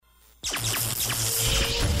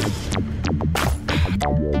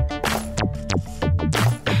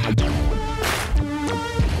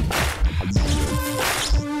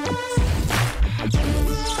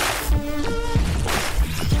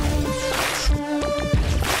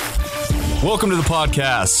Welcome to the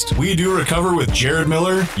podcast. We Do Recover with Jared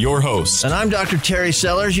Miller, your host. And I'm Dr. Terry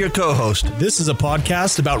Sellers, your co-host. This is a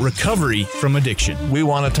podcast about recovery from addiction. We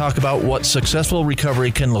want to talk about what successful recovery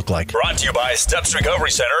can look like. Brought to you by Steps Recovery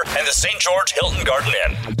Center and the St. George Hilton Garden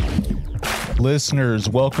Inn. Listeners,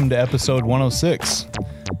 welcome to episode 106.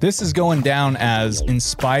 This is going down as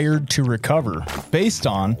Inspired to Recover, based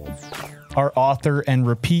on our author and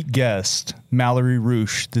repeat guest, Mallory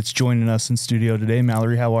Ruch, that's joining us in studio today.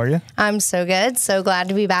 Mallory, how are you? I'm so good. So glad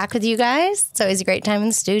to be back with you guys. It's always a great time in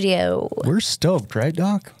the studio. We're stoked, right,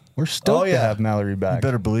 Doc? We're stoked to have Mallory back. You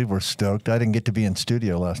better believe we're stoked. I didn't get to be in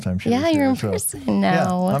studio last time she was Yeah, here, you're in so- person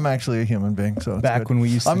now. Yeah, I'm actually a human being, so it's Back good. when we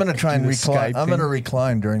used to I'm going to try and do the recline. Skype I'm going to thing.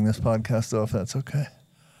 recline during this podcast, though, if that's okay.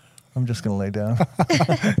 I'm just going to lay down.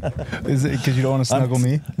 Is it because you don't want to snuggle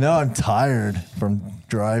me? No, I'm tired from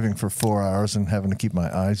driving for 4 hours and having to keep my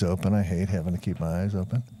eyes open. I hate having to keep my eyes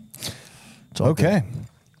open. It's all Okay. good.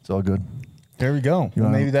 It's all good. There we go. Well,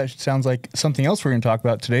 wanna- maybe that sounds like something else we're going to talk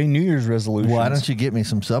about today, New Year's resolutions. Why don't you get me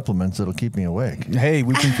some supplements that'll keep me awake? Hey,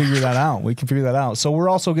 we can figure that out. So we're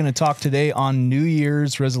also going to talk today on New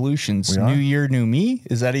Year's resolutions. We are? New year, new me.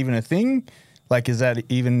 Is that even a thing? Like, is that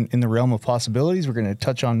even in the realm of possibilities? We're going to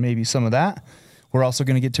touch on maybe some of that. We're also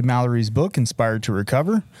going to get to Mallory's book, Inspired to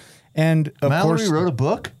Recover. And of Mallory course, wrote a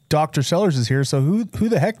book? Dr. Sellers is here. So who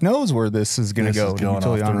the heck knows where this is going to This go? is to be going off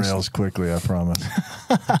totally the honest. rails quickly, I promise.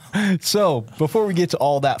 So before we get to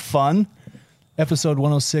all that fun, episode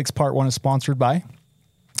 106, part 1 is sponsored by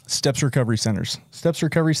Steps Recovery Centers. Steps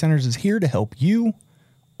Recovery Centers is here to help you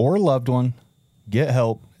or a loved one get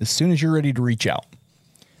help as soon as you're ready to reach out.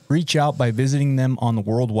 Reach out by visiting them on the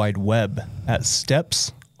World Wide Web at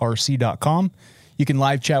stepsrc.com. You can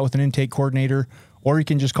live chat with an intake coordinator, or you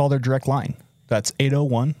can just call their direct line. That's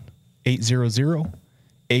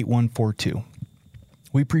 801-800-8142.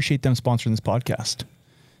 We appreciate them sponsoring this podcast.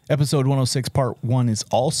 Episode 106, part 1 is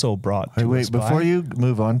also brought to Hey, us wait, by... before you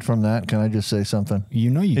move on from that, can I just say something? You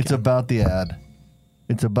know you It's can. about the ad.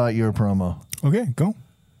 It's about your promo. Okay, go.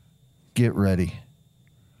 Get ready.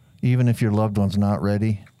 Even if your loved one's not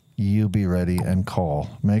ready, you be ready and call.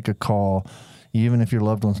 Make a call. Even if your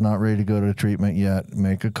loved one's not ready to go to treatment yet,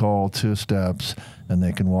 make a call to Steps, and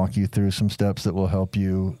they can walk you through some steps that will help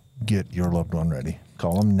you get your loved one ready.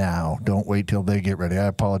 Call them now. Don't wait till they get ready. I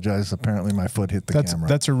apologize. Apparently my foot hit the camera.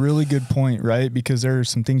 That's a really good point, right? Because there are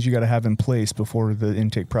some things you got to have in place before the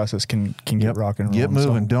intake process can get rocking and rolling. Get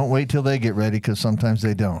moving. So- Don't wait till they get ready, because sometimes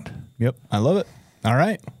they don't. Yep, I love it. All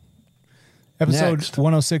right. Episode Next.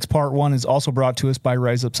 106, part 1 is also brought to us by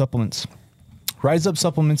Rise Up Supplements. Rise Up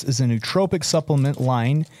Supplements is a nootropic supplement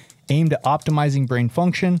line aimed at optimizing brain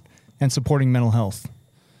function and supporting mental health.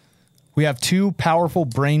 We have 2 powerful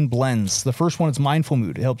brain blends. The first one is Mindful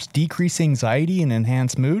Mood. It helps decrease anxiety and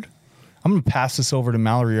enhance mood. I'm going to pass this over to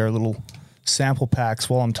Mallory, our little sample packs,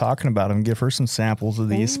 while I'm talking about them. Give her some samples of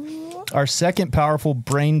these. Our second powerful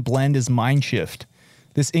brain blend is Mind Shift.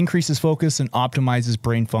 This increases focus and optimizes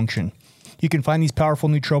brain function. You can find these powerful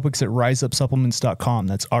nootropics at riseupsupplements.com.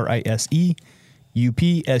 That's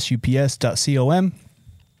riseupsups.com.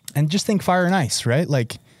 And just think fire and ice, right?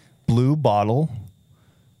 Like blue bottle,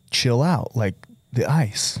 chill out, like the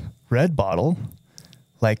ice. Red bottle,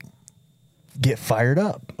 like get fired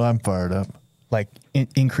up, I'm fired up. like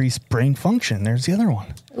increase brain function. There's the other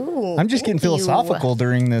one. Ooh, I'm just getting thank you. philosophical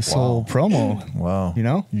during this whole promo. Wow. You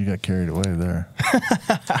know? You got carried away there.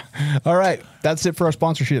 All right. That's it for our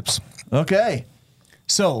sponsorships. Okay.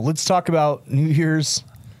 So let's talk about New Year's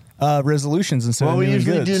resolutions instead Well, of we new and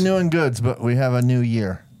usually goods. do new and goods, but we have a new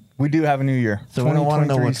year. We do have a new year. So we don't want to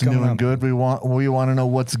know 2023 what's is coming new and up. good. We want to know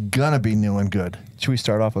what's gonna be new and good. Should we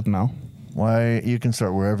start off with Mel? Why you can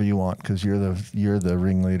start wherever you want, because you're the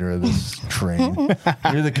ringleader of this train.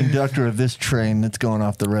 You're the conductor of this train that's going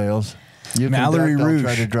off the rails. You Mallory conduct, I'll Ruch.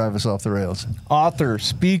 try to drive us off the rails. Author,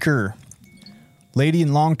 speaker, lady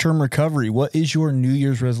in long-term recovery. What is your New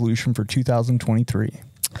Year's resolution for 2023?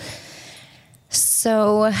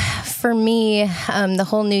 So for me, the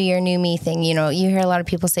whole new year, new me thing, you know, you hear a lot of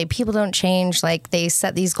people say people don't change, like they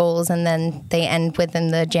set these goals and then they end within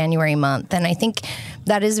the January month. And I think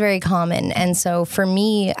that is very common. And so for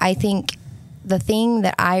me, I think the thing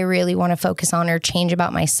that I really want to focus on or change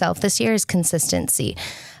about myself this year is consistency.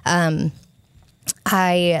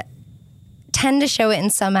 I tend to show it in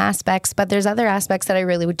some aspects, but there's other aspects that I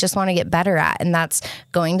really would just want to get better at. And that's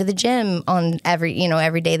going to the gym on every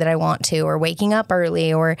day that I want to, or waking up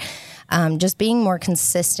early, or just being more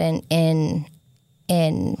consistent in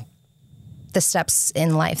the steps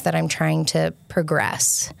in life that I'm trying to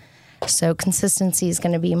progress. So consistency is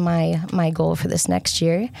going to be my goal for this next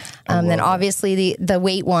year. Then obviously the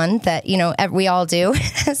weight one that, we all do.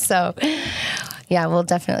 So yeah, we'll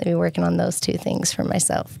definitely be working on those two things for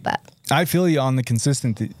myself. But I feel you on the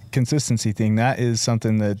consistency thing. That is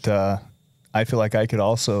something that I feel like I could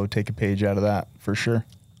also take a page out of that for sure.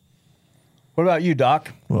 What about you,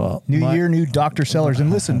 Doc? Well, New year, new Dr. Sellers.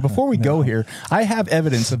 And listen, before we go here, I have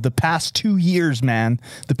evidence of the past 2 years, man.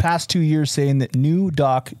 The past 2 years saying that new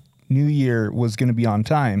Doc, new year was going to be on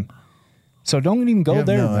time. So don't even go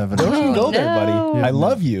there. No evidence. Don't even go there, buddy. I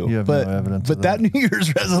love you. You have but, no evidence but of that that. New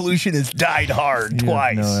Year's resolution has died hard You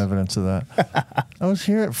twice. have no evidence of that. I was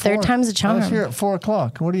here at 4. Third time's a charm. I was here at 4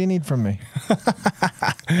 o'clock. What do you need from me?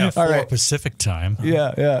 Yeah, 4 right. Pacific time.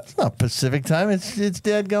 Yeah. It's not Pacific time. It's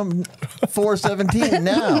dadgum 4:17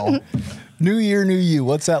 now. New year, new you.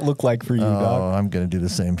 What's that look like for you, Oh, Doc? I'm going to do the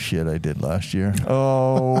same shit I did last year.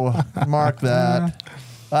 Oh, mark that.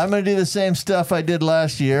 I'm going to do the same stuff I did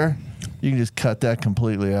last year. You can just cut that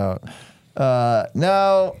completely out.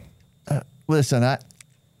 Listen,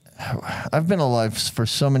 I've been alive for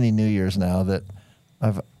so many New Years now that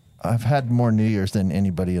I've had more New Years than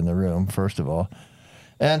anybody in the room, first of all.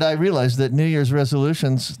 And I realized that New Year's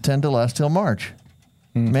resolutions tend to last till March.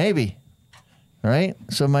 Maybe. Right?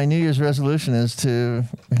 So my New Year's resolution is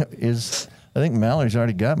I think Mallory's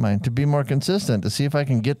already got mine, to be more consistent, to see if I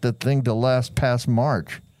can get the thing to last past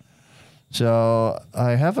March. So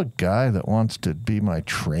I have a guy that wants to be my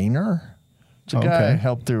trainer. It's a guy I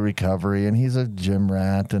helped through recovery, and he's a gym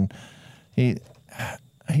rat, and he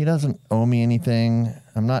doesn't owe me anything.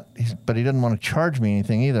 But he doesn't want to charge me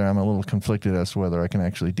anything either. I'm a little conflicted as to whether I can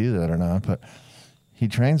actually do that or not. But he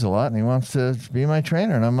trains a lot, and he wants to be my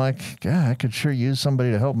trainer. And I'm like, God, I could sure use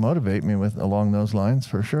somebody to help motivate me along those lines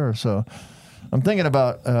for sure. So I'm thinking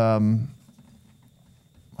about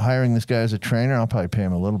hiring this guy as a trainer. I'll probably pay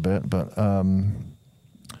him a little bit, but I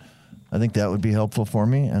think that would be helpful for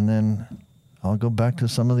me. And then I'll go back to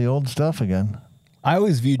some of the old stuff again. I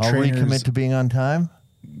always view I'll trainers. recommit to being on time.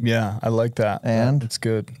 Yeah, I like that. And it's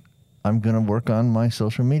good. I'm going to work on my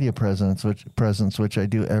social media presence, which I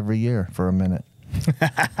do every year for a minute.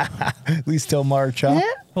 At least till March, huh?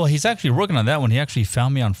 Well, he's actually working on that one. He actually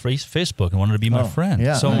found me on Facebook and wanted to be my friend.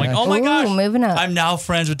 yeah. So I'm like, oh my Ooh, gosh, moving up. I'm now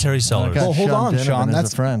friends with Terry Sellers. got Well, hold Sean on, Dinovan Sean. as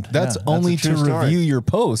That's a friend. That's Yeah, only that's a to true story. review your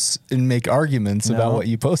posts and make arguments about what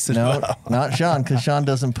you posted No, about. not Sean, because Sean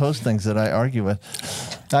doesn't post things that I argue with.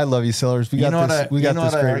 I love you, Sellers. We You got know this. what We got you know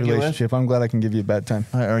this what I great argue with? relationship. I'm glad I can give you a bad time.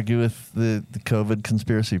 I argue with the COVID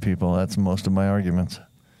conspiracy people. That's most of my arguments.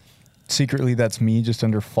 Secretly, that's me, just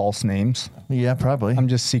under false names. Yeah, probably. I'm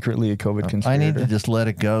just secretly a COVID conspirator. I need to just let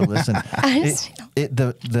it go. Listen,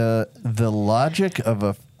 the logic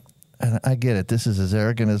of and I get it. This is as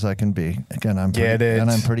arrogant as I can be. Again, I'm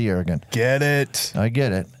pretty arrogant. Get it. I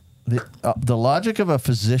get it. The logic of a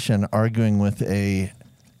physician arguing with an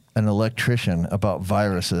electrician about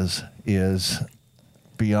viruses is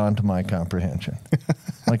beyond my comprehension.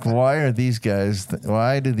 Like, why do these guys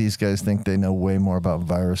think they know way more about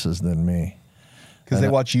viruses than me? Because they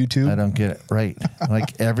watch YouTube. I don't get it. Right.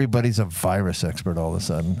 Like, everybody's a virus expert all of a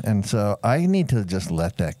sudden. And so I need to just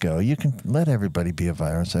let that go. You can let everybody be a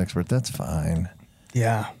virus expert. That's fine.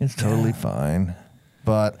 Yeah. It's totally fine.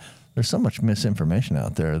 But there's so much misinformation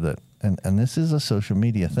out there that, and this is a social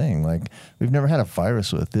media thing. Like, we've never had a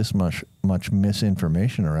virus with this much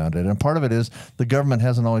misinformation around it. And part of it is the government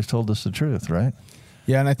hasn't always told us the truth, right?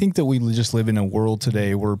 Yeah, and I think that we just live in a world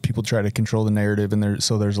today where people try to control the narrative, and there's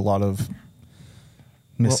a lot of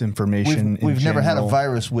misinformation. We've never had a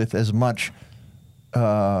virus with as much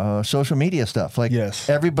social media stuff. Like, Yes.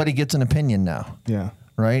 everybody gets an opinion now. Yeah.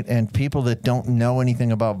 Right? And people that don't know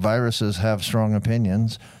anything about viruses have strong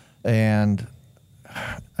opinions. And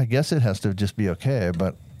I guess it has to just be okay,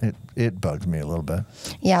 but it bugs me a little bit.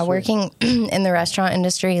 Yeah, working in the restaurant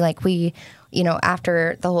industry, like we,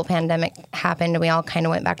 after the whole pandemic happened, we all kind of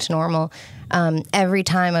went back to normal. Every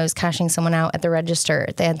time I was cashing someone out at the register,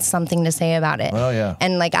 they had something to say about it. Oh, yeah.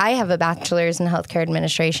 And like, I have a bachelor's in healthcare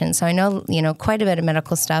administration, so I know, quite a bit of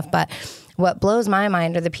medical stuff, but what blows my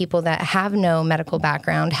mind are the people that have no medical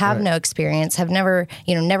background, have no experience, have never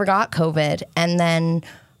got COVID, and then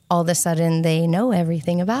all of a sudden they know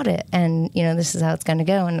everything about it, and this is how it's going to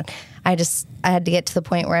go. And I had to get to the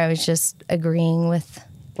point where I was just agreeing with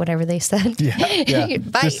whatever they said. Yeah.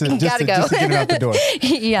 Bye. Gotta go. Just to get him out the door.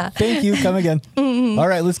 Yeah. Thank you. Come again. All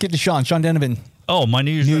right, let's get to Sean. Sean Dinovan. Oh, my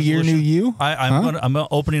New Year's New year, resolution. new you? I'm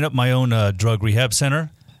opening up my own drug rehab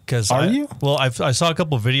center. Because Are you? Well, I saw a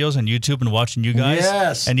couple of videos on YouTube and watching you guys.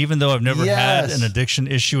 Yes. And even though I've never had Yes. an addiction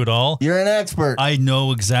issue at all, You're an expert. I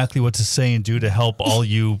know exactly what to say and do to help all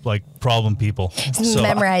you like problem people. So,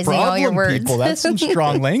 Memorizing all your Problem words. people. That's some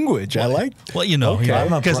strong language. I like. well, you know, Okay.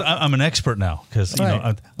 because I'm an expert now. Because you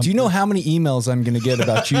know, Do you know how many emails I'm going to get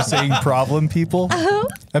about you saying problem people?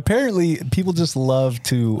 Apparently, people just love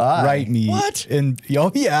to write me. What? And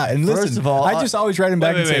oh yeah, and listen. First of all, I just always write them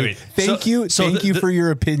back Wait, and wait, say, wait. "Thank you, thank you for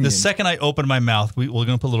your opinion." The second I open my mouth, we're going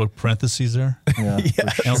to put a little parentheses there. yeah, for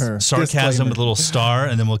You know, sure. sarcasm Disclaimer. with a little star,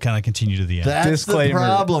 and then we'll kind of continue to the end. That's Disclaimer. the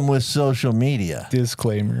problem with social media.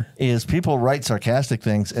 Disclaimer. Is people write sarcastic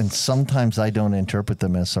things, and sometimes I don't interpret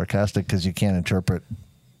them as sarcastic because you can't interpret.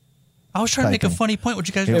 I was trying to make a Typing. funny point. What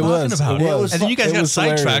you guys It were talking was, about, it was. and then you guys It got was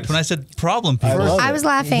sidetracked hilarious. when I said problem people. love I was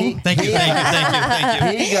laughing. Thank you.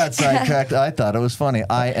 He got sidetracked. I thought it was funny.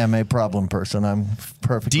 I am a problem person. I'm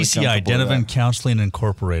perfectly DCI, comfortable with Denovan that. Counseling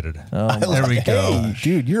Incorporated. there we go. Hey,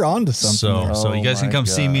 dude, you're on to something. So, there. so you guys Oh can my come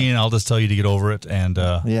see God. me, and I'll just tell you to get over it, and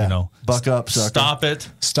Yeah. you know, Buck up, sucker. stop it,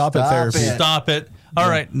 Stop it, Stop therapy. it. stop it. All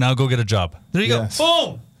right, now go get a job. There you Yes. go.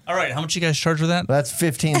 Boom. All right, how much you guys charge for that? That's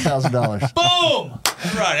 $15,000. Boom. All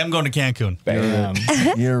right, I'm going to Cancun. Bam.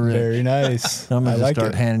 You're rich. Very nice. I'm I gonna like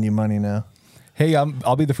start it. handing you money now. Hey,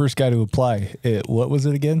 I'll be the first guy to apply. What was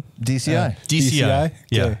it again? DCI. DCI.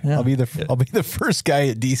 Yeah. Okay. I'll be the first guy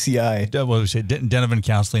at DCI. What was it? Denovan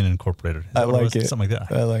Counseling Incorporated. Is I that what like was? it. Something like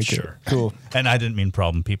that. I like sure. it. Cool. And I didn't mean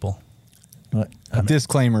problem people. What?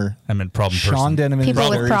 Disclaimer. I meant problem Sean person. Denneman. People is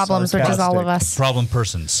with very problems, which is all of sarcastic. us. Problem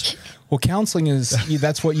persons. Well, counseling is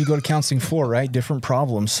that's what you go to counseling for, right? Different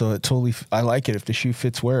problems. So it totally. I like it. If the shoe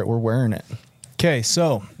fits, wear it. We're wearing it. Okay,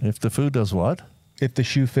 so If the food does what? if the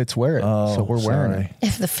shoe fits, wear it. Oh, so we're wearing sorry. it.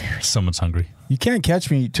 If the food. Someone's hungry. You can't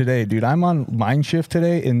catch me today, dude. I'm on mind shift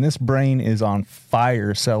today, and this brain is on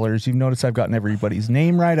fire, sellers. You've noticed I've gotten everybody's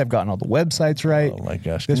name right. I've gotten all the websites right. Oh my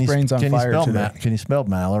gosh! This brain's on fire today. Can you spell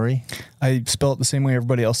Mallory? I spell it the same way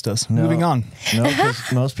everybody else does. Moving on. No,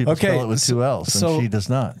 because most people Okay, spell it with two L's, so- and she does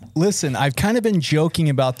not. Listen, I've kind of been joking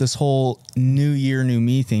about this whole new year, new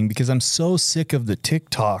me thing because I'm so sick of the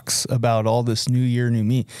TikToks about all this new year, new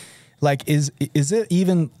me. Like, is it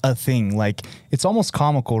even a thing? Like, it's almost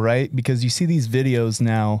comical, right? Because you see these videos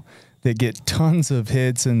now that get tons of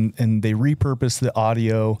hits and they repurpose the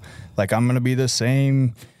audio. Like, I'm going to be the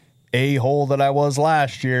same a-hole that I was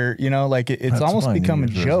last year. You know, like it's That's almost my New become a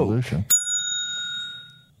Year's joke. resolution.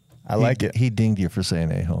 I like it. He dinged you for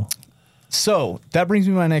saying a-hole. So that brings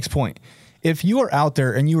me to my next point. If you are out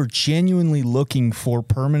there and you are genuinely looking for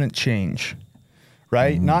permanent change,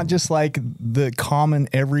 right? Not just like the common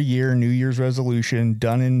every year New Year's resolution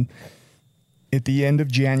done at the end of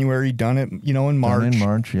January, done it, in March. Done in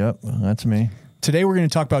March, yep. That's me. Today we're going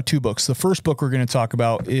to talk about two books. The first book we're going to talk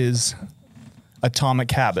about is Atomic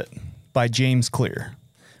Habit by James Clear.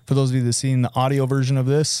 For those of you that have seen the audio version of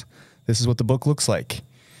this is what the book looks like.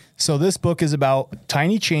 So this book is about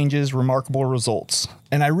tiny changes, remarkable results.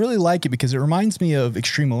 And I really like it because it reminds me of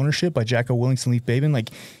Extreme Ownership by Jacko Willings and Leif Babin. Like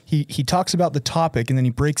he talks about the topic and then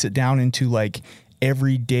he breaks it down into like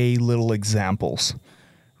everyday little examples,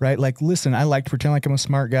 right? Like, listen, I like to pretend like I'm a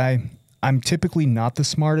smart guy. I'm typically not the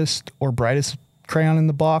smartest or brightest crayon in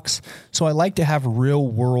the box. So I like to have real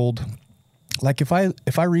world, like if I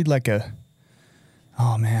read like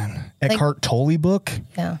Eckhart Tolle book,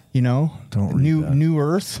 Yeah. Don't read that. New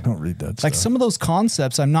Earth. Don't read that Like stuff. some of those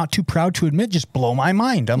concepts, I'm not too proud to admit, just blow my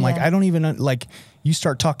mind. I'm like, Yeah. I don't even like. You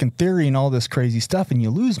start talking theory and all this crazy stuff, and you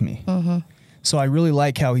lose me. So I really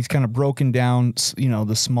like how he's kind of broken down,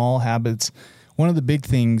 the small habits. One of the big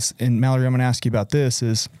things, and Mallory, I'm going to ask you about this,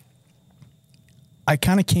 is I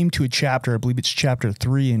kind of came to a chapter, I believe it's chapter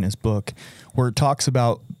 3 in his book, where it talks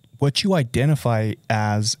about what you identify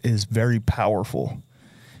as is very powerful.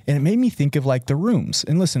 And it made me think of like the rooms.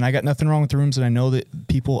 And listen, I got nothing wrong with the rooms. And I know that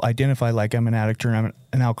people identify like I'm an addict or I'm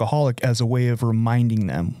an alcoholic as a way of reminding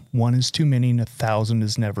them 1 is too many and 1,000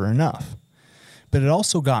 is never enough. But it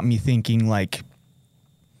also got me thinking like,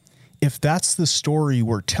 if that's the story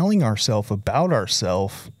we're telling ourselves about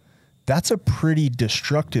ourselves, that's a pretty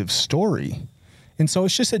destructive story. And so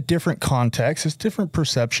it's just a different context. It's different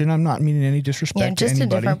perception. I'm not meaning any disrespect Yeah, to just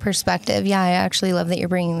anybody. a different perspective. Yeah, I actually love that you're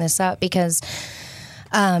bringing this up because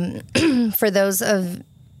for those of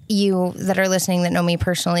you that are listening that know me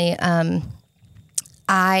personally,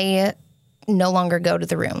 I no longer go to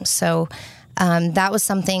the rooms. So that was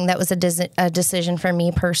something that was a decision for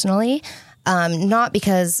me personally. Not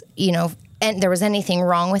because, and there was anything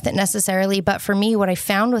wrong with it necessarily. But for me, what I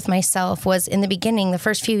found with myself was in the beginning, the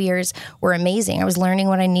first few years were amazing. I was learning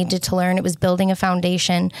what I needed to learn. It was building a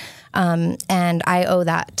foundation. And I owe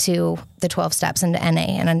that to the 12 steps into NA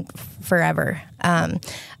and forever.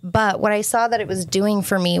 But what I saw that it was doing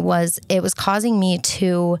for me was it was causing me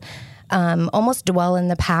to almost dwell in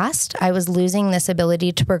the past. I was losing this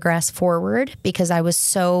ability to progress forward because I was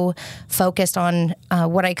so focused on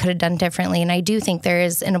what I could have done differently. And I do think there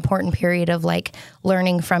is an important period of like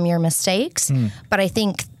learning from your mistakes. But I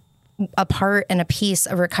think a part and a piece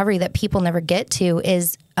of recovery that people never get to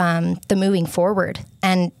is the moving forward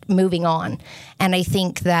and moving on. And I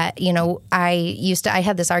think that, you know, I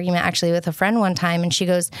had this argument actually with a friend one time, and she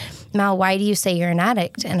goes, Mal, why do you say you're an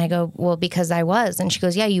addict? And I go, well, because I was. And she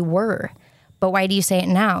goes, yeah, you were. But why do you say it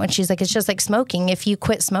now? And she's like, it's just like smoking. If you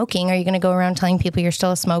quit smoking, are you going to go around telling people you're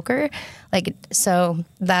still a smoker? Like, so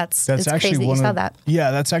that's it's actually crazy that you saw that. Yeah,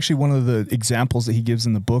 that's actually one of the examples that he gives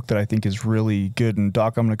in the book that I think is really good. And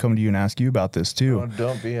Doc, I'm going to come to you and ask you about this too. Oh,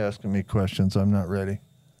 don't be asking me questions. I'm not ready.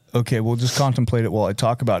 Okay, we'll just contemplate it while I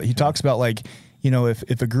talk about it. He talks about, like, you know, if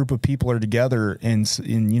a group of people are together and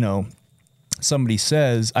you know, somebody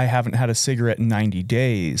says, I haven't had a cigarette in 90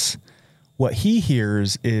 days, what he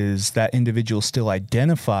hears is that individual still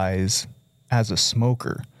identifies as a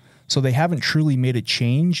smoker. So they haven't truly made a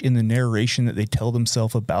change in the narration that they tell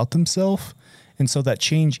themselves about themselves. And so that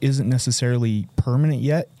change isn't necessarily permanent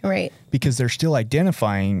yet. Right. Because they're still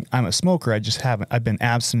identifying, I'm a smoker. I've been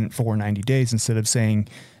abstinent for 90 days instead of saying,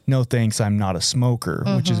 no thanks, I'm not a smoker,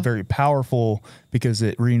 which is very powerful because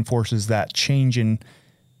it reinforces that change in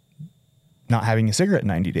not having a cigarette in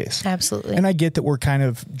 90 days. Absolutely. And I get that we're kind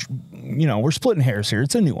of, you know, we're splitting hairs here.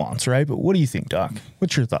 It's a nuance, right? But what do you think, Doc?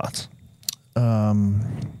 What's your thoughts?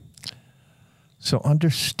 So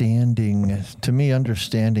understanding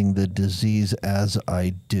the disease as I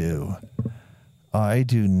do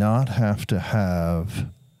not have to have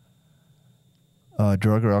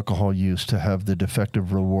drug or alcohol use to have the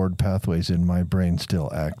defective reward pathways in my brain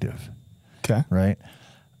still active. Okay. Right?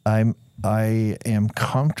 I am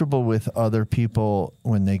comfortable with other people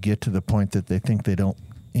when they get to the point that they think they don't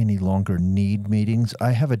any longer need meetings.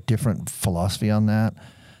 I have a different philosophy on that,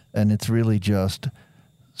 and it's really just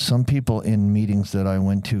some people in meetings that I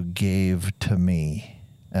went to gave to me,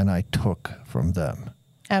 and I took from them.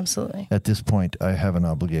 Absolutely. At this point, I have an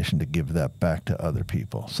obligation to give that back to other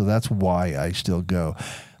people. So that's why I still go.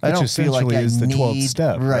 I don't feel like I is the 12th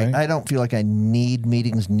step, right? I don't feel like I need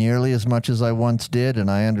meetings nearly as much as I once did, and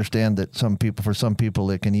I understand that for some people,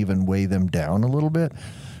 it can even weigh them down a little bit.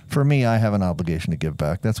 For me, I have an obligation to give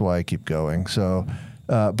back. That's why I keep going. So,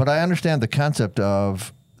 but I understand the concept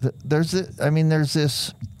of there's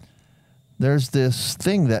this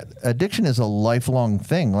thing that addiction is a lifelong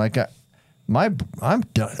thing. Like I'm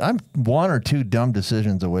one or two dumb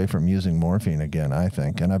decisions away from using morphine again, I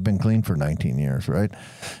think, and I've been clean for 19 years, right?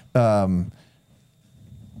 On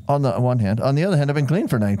the one hand, on the other hand, I've been clean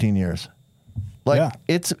for 19 years. Like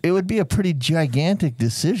it would be a pretty gigantic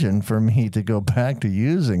decision for me to go back to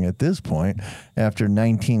using at this point after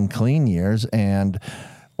 19 clean years and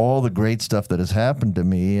all the great stuff that has happened to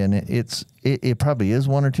me. And it probably is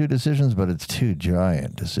one or two decisions, but it's two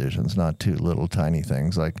giant decisions, not two little tiny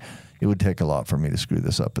things. Like it would take a lot for me to screw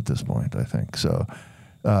this up at this point, I think. So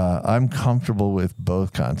I'm comfortable with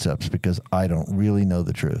both concepts because I don't really know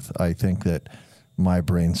the truth. I think that my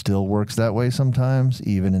brain still works that way sometimes,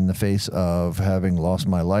 even in the face of having lost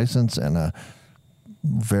my license and a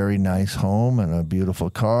very nice home and a beautiful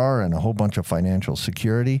car and a whole bunch of financial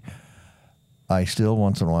security. I still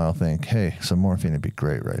once in a while think, hey, some morphine would be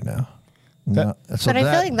great right now. But I feel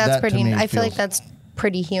like that's pretty. I feel like that's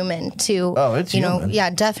pretty human to. Oh, it's human.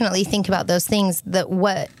 Yeah, definitely think about those things. That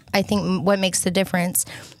what I think what makes the difference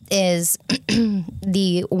is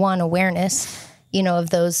the one awareness,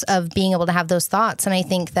 of being able to have those thoughts. And I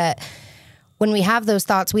think that when we have those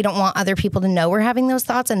thoughts, we don't want other people to know we're having those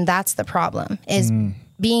thoughts, and that's the problem. Is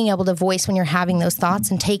being able to voice when you're having those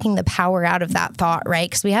thoughts and taking the power out of that thought, right?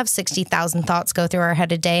 Because we have 60,000 thoughts go through our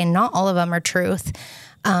head a day, and not all of them are truth.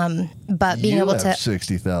 But being able to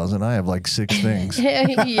 60,000, I have like 6 things.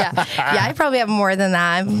 yeah, I probably have more than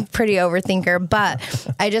that. I'm a pretty overthinker,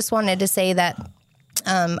 but I just wanted to say that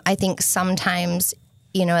I think sometimes,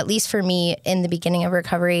 at least for me in the beginning of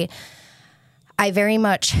recovery, I very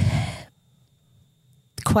much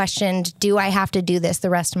questioned, do I have to do this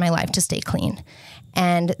the rest of my life to stay clean?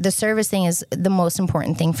 And the service thing is the most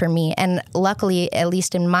important thing for me. And luckily, at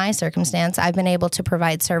least in my circumstance, I've been able to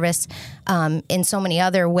provide service in so many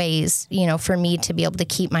other ways, for me to be able to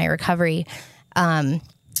keep my recovery.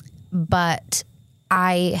 But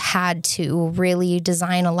I had to really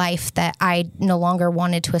design a life that I no longer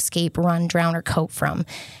wanted to escape, run, drown, or cope from.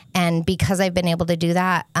 And because I've been able to do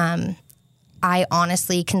that, I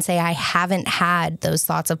honestly can say I haven't had those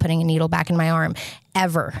thoughts of putting a needle back in my arm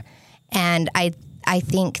ever. And I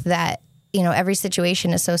think that, every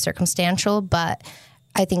situation is so circumstantial, but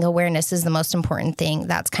I think awareness is the most important thing.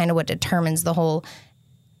 That's kind of what determines the whole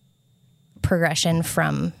progression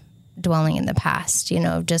from dwelling in the past,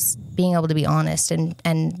 just being able to be honest, and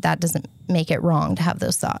that doesn't make it wrong to have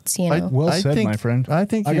those thoughts, Well said, my friend. I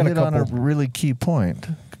think you hit on a really key point.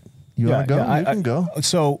 You want to go? You can go.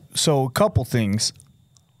 So a couple things.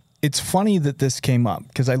 It's funny that this came up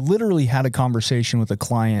because I literally had a conversation with a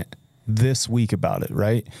client this week about it,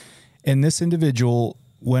 right? And this individual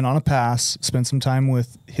went on a pass, spent some time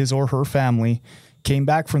with his or her family, came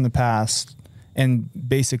back from the past, and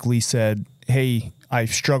basically said, hey,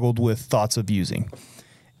 I've struggled with thoughts of using.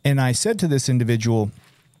 And I said to this individual,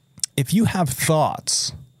 if you have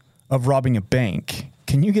thoughts of robbing a bank,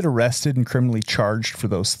 can you get arrested and criminally charged for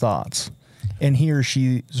those thoughts? And he or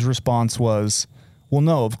she's response was, well,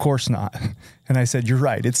 no, of course not. And I said, you're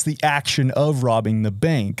right. It's the action of robbing the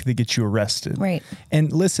bank that gets you arrested. Right.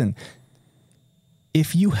 And listen,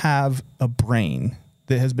 if you have a brain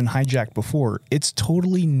that has been hijacked before, it's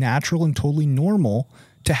totally natural and totally normal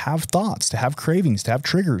to have thoughts, to have cravings, to have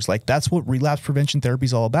triggers. Like, that's what relapse prevention therapy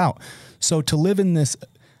is all about. So to live in this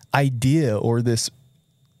idea or this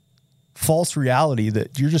false reality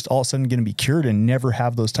that you're just all of a sudden going to be cured and never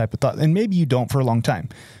have those type of thoughts, and maybe you don't for a long time,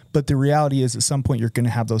 but the reality is at some point you're going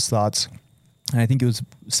to have those thoughts. And I think it was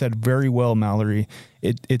said very well, Mallory.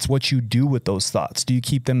 It's what you do with those thoughts. Do you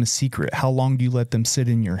keep them a secret? How long do you let them sit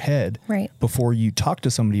in your head before you talk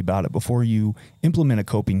to somebody about it, before you implement a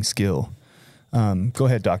coping skill? Go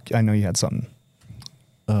ahead, Doc. I know you had something.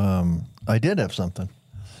 I did have something.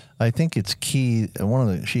 I think it's key.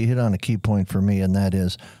 She hit on a key point for me, and that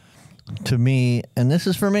is, to me, and this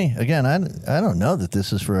is for me. Again, I don't know that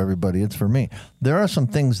this is for everybody. It's for me. There are some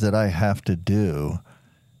things that I have to do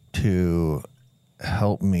to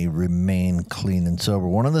help me remain clean and sober.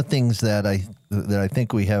 One of the things that I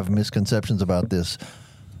think we have misconceptions about this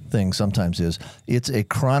thing sometimes is it's a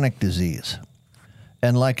chronic disease.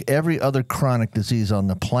 And like every other chronic disease on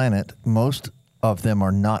the planet, most of them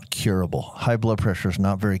are not curable. High blood pressure is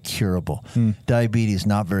not very curable. Diabetes,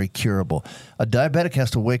 not very curable. A diabetic has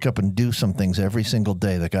to wake up and do some things every single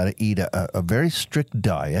day. They got to eat a very strict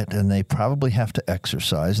diet, and they probably have to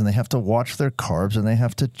exercise, and they have to watch their carbs, and they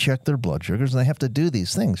have to check their blood sugars, and they have to do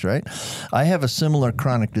these things, right? I have a similar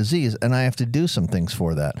chronic disease, and I have to do some things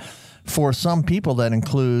for that. For some people, that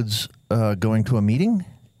includes going to a meeting.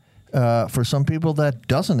 For some people, that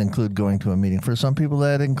doesn't include going to a meeting. For some people,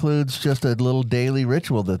 that includes just a little daily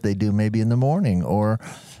ritual that they do maybe in the morning. Or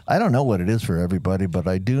I don't know what it is for everybody, but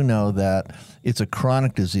I do know that it's a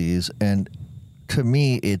chronic disease. And to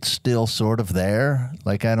me, it's still sort of there.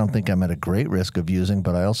 Like, I don't think I'm at a great risk of using,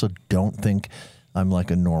 but I also don't think I'm like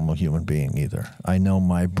a normal human being either. I know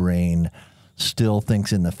my brain still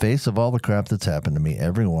thinks, in the face of all the crap that's happened to me,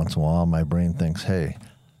 every once in a while, my brain thinks, hey,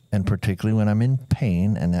 and particularly when I'm in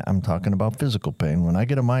pain, and I'm talking about physical pain, when I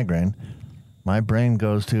get a migraine, my brain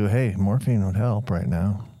goes to, hey, morphine would help right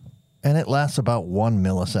now. And it lasts about 1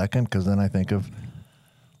 millisecond, because then I think of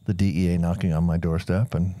the DEA knocking on my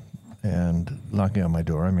doorstep and knocking on my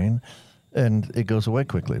door, and it goes away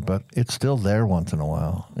quickly. But it's still there once in a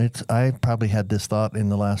while. I probably had this thought in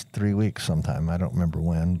the last 3 weeks sometime. I don't remember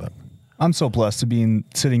when, but I'm so blessed to be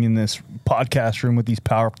sitting in this podcast room with these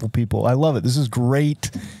powerful people. I love it. This is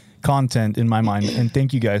great content in my mind. And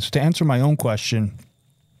thank you guys. To answer my own question,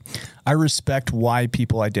 I respect why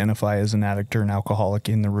people identify as an addict or an alcoholic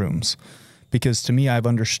in the rooms, because to me, I've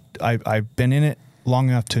been in it long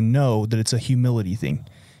enough to know that it's a humility thing.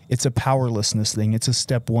 It's a powerlessness thing. It's a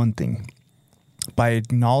step one thing. By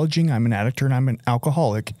acknowledging I'm an addict and I'm an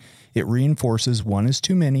alcoholic, it reinforces 1 is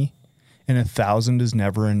too many and 1,000 is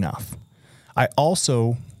never enough. I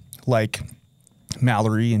also, like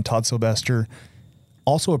Mallory and Todd Sylvester,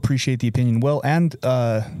 also appreciate the opinion. Well, and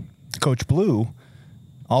Coach Blue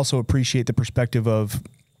also appreciate the perspective of,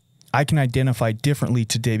 I can identify differently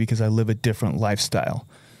today because I live a different lifestyle.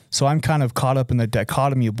 So I'm kind of caught up in the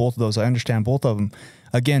dichotomy of both of those. I understand both of them.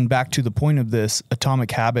 Again, back to the point of this,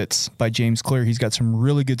 Atomic Habits by James Clear. He's got some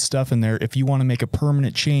really good stuff in there. If you want to make a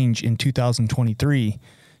permanent change in 2023,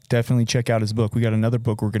 definitely check out his book. We got another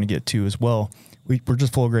book we're going to get to as well. We're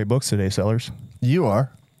just full of great books today, Sellers. You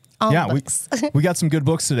are. We got some good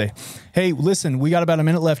books today. Hey, listen, we got about a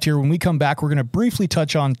minute left here. When we come back, we're going to briefly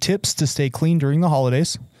touch on tips to stay clean during the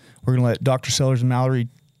holidays. We're going to let Dr. Sellers and Mallory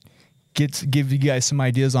give you guys some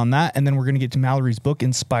ideas on that, and then we're going to get to Mallory's book,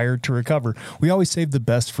 Inspired to Recover. We always save the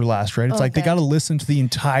best for last, right? It's like they got to listen to the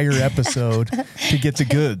entire episode to get the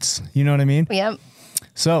goods. You know what I mean? Yep.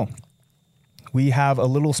 So we have a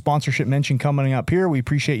little sponsorship mention coming up here. We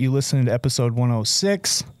appreciate you listening to episode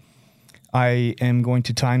 106. I am going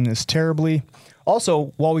to time this terribly.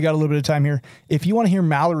 Also, while we got a little bit of time here, if you want to hear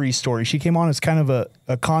Mallory's story, she came on as kind of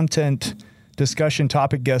a content discussion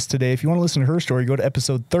topic guest today. If you want to listen to her story, go to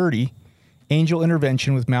episode 30, Angel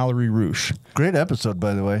Intervention with Mallory Roosh. Great episode,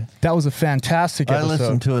 by the way. That was a fantastic episode. I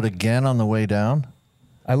listened to it again on the way down.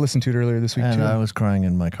 I listened to it earlier this week, and too. I was crying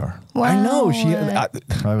in my car. Wow. I know.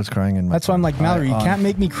 I was crying in my car. That's why I'm like, Mallory, you can't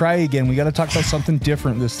make me cry again. We got to talk about something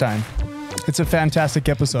different this time. It's a fantastic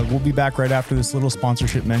episode. We'll be back right after this little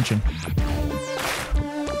sponsorship mention.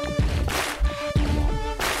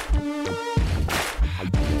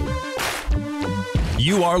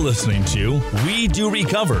 You are listening to We Do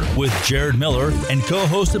Recover with Jared Miller and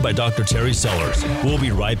co-hosted by Dr. Terry Sellers. We'll be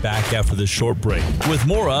right back after this short break with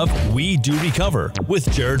more of We Do Recover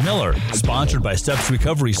with Jared Miller, sponsored by Steps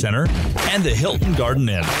Recovery Center and the Hilton Garden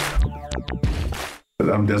Inn.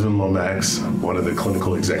 I'm Desmond Lomax, one of the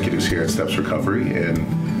clinical executives here at Steps Recovery,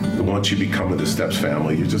 and once you become the Steps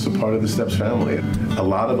family, you're just a part of the Steps family. A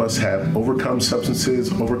lot of us have overcome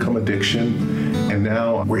substances, overcome addiction, and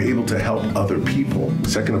now we're able to help other people.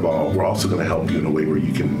 Second of all, we're also going to help you in a way where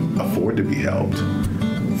you can afford to be helped.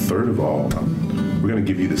 Third of all, we're going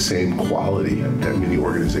to give you the same quality that many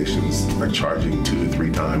organizations are charging 2 to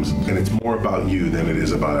 3 times, and it's more about you than it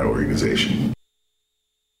is about our organization.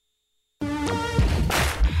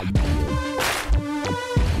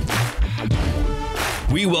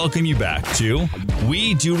 We welcome you back to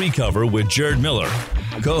We Do Recover with Jared Miller,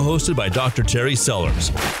 co-hosted by Dr. Terry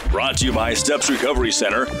Sellers. Brought to you by Steps Recovery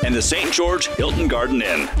Center and the St. George Hilton Garden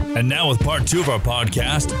Inn. And now with part 2 of our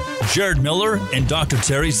podcast, Jared Miller and Dr.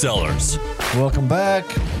 Terry Sellers. Welcome back.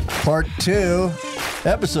 Part 2,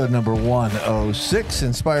 episode number 106,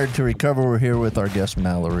 Inspired to Recover. We're here with our guest,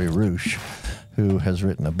 Mallory Roosh, who has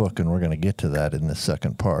written a book, and we're going to get to that in the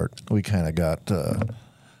second part. We kind of got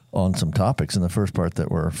on some topics in the first part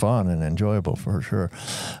that were fun and enjoyable for sure.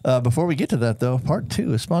 Before we get to that, though, part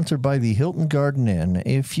 2 is sponsored by the Hilton Garden Inn.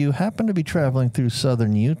 If you happen to be traveling through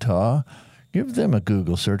southern Utah, give them a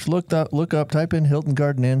Google search. Look up, type in Hilton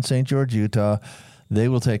Garden Inn, St. George, Utah. They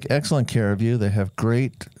will take excellent care of you. They have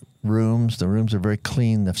great rooms. The rooms are very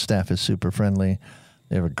clean. The staff is super friendly.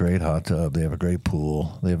 They have a great hot tub. They have a great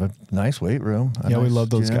pool. They have a nice weight room. Yeah, we love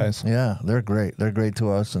those guys. Yeah, they're great. They're great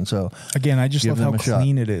to us. And so, again, I just love how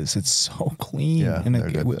clean it is. It's so clean. Yeah, and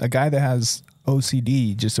a guy that has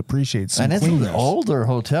OCD just appreciates some cleanness. And it's an older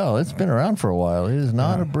hotel. It's been around for a while. It is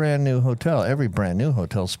not a brand new hotel. Every brand new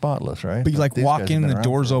hotel's spotless, right? But you like walk in, the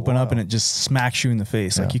doors open up, and it just smacks you in the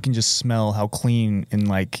face. Yeah. Like you can just smell how clean and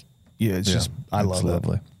like, it's just, I love it.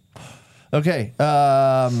 Lovely. Okay.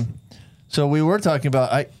 So we were talking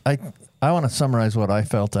about, I want to summarize what I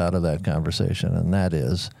felt out of that conversation, and that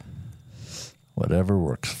is whatever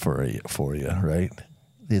works for you, right?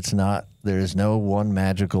 It's not, there is no one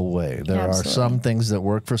magical way. There are some things that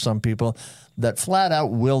work for some people that flat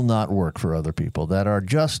out will not work for other people, that are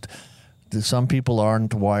just, some people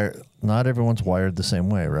aren't wired, not everyone's wired the same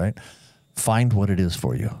way, right? Find what it is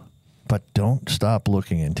for you. But don't stop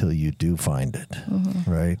looking until you do find it,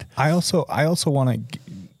 right? I also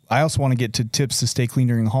want to get to tips to stay clean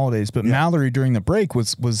during the holidays. But Mallory during the break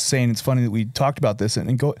was saying it's funny that we talked about this.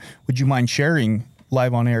 And would you mind sharing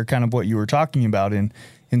live on air kind of what you were talking about in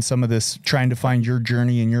some of this, trying to find your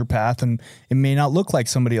journey and your path? And it may not look like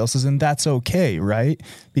somebody else's, and that's okay, right?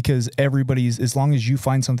 Because everybody's, as long as you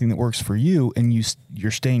find something that works for you and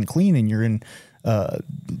you're staying clean and you're in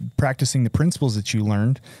practicing the principles that you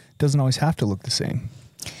learned, doesn't always have to look the same.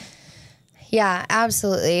 Yeah,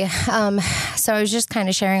 absolutely. So I was just kind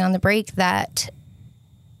of sharing on the break that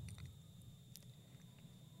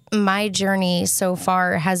my journey so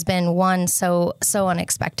far has been one so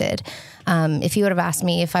unexpected. If you would have asked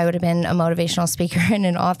me if I would have been a motivational speaker and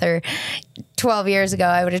an author 12 years ago,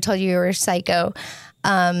 I would have told you were psycho.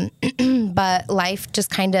 But life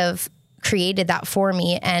just kind of created that for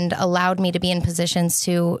me and allowed me to be in positions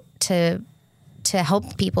to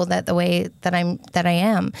help people the way that I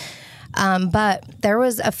am. But there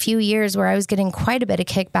was a few years where I was getting quite a bit of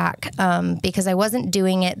kickback because I wasn't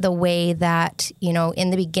doing it the way that, in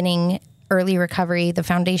the beginning, early recovery, the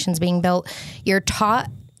foundation's being built. You're taught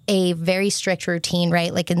a very strict routine,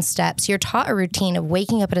 right? Like in steps, you're taught a routine of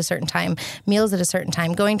waking up at a certain time, meals at a certain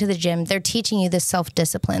time, going to the gym. They're teaching you this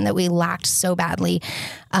self-discipline that we lacked so badly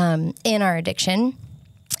in our addiction.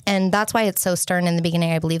 And that's why it's so stern in the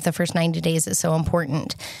beginning. I believe the first 90 days is so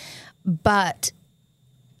important. But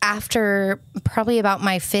after probably about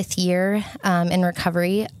my 5th year in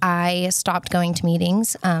recovery, I stopped going to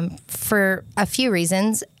meetings for a few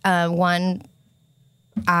reasons. One,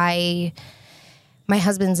 my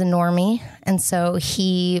husband's a normie, and so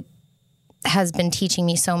he has been teaching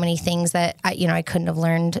me so many things that I couldn't have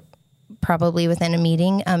learned probably within a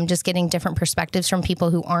meeting. Just getting different perspectives from people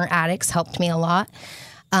who aren't addicts helped me a lot.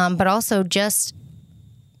 But also just,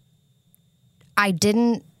 I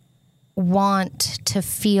didn't want to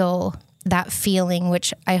feel that feeling,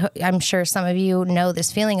 which I'm sure some of you know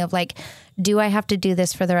this feeling of like, do I have to do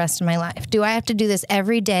this for the rest of my life? Do I have to do this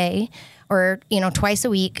every day or, twice a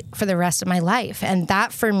week for the rest of my life? And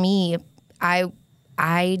that for me,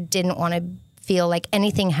 I didn't want to feel like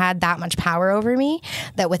anything had that much power over me,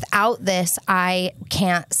 that without this, I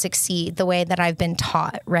can't succeed the way that I've been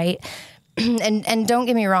taught. Right. And don't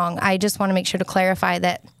get me wrong. I just want to make sure to clarify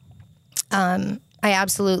that, I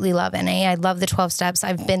absolutely love NA. I love the 12 steps.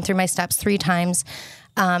 I've been through my steps 3 times.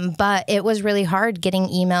 But it was really hard getting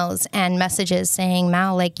emails and messages saying,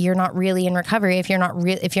 Mal, like, you're not really in recovery if you're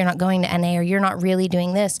not going to NA, or you're not really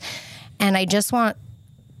doing this. And I just want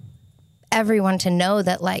everyone to know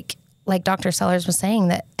that like Dr. Sellers was saying,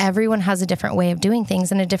 that everyone has a different way of doing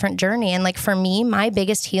things and a different journey. And like, for me, my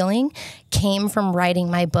biggest healing came from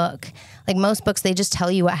writing my book. Like most books, they just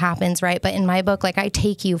tell you what happens, right? But in my book, like, I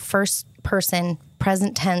take you first person,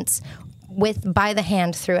 present tense, by the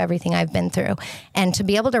hand through everything I've been through. And to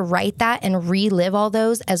be able to write that and relive all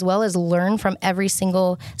those, as well as learn from every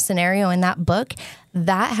single scenario in that book,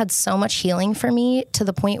 that had so much healing for me, to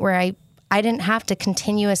the point where I didn't have to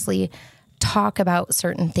continuously talk about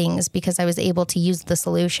certain things, because I was able to use the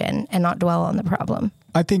solution and not dwell on the problem.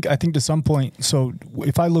 I think to some point, so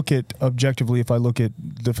if I look at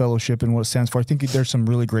the fellowship and what it stands for, I think there's some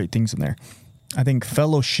really great things in there. I think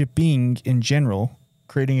fellowshipping in general,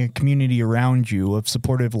 creating a community around you of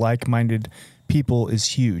supportive, like-minded people, is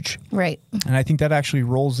huge. Right. And I think that actually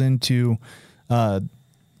rolls into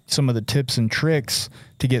some of the tips and tricks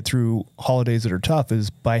to get through holidays that are tough, is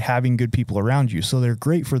by having good people around you. So they're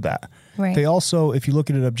great for that. Right. They also, if you look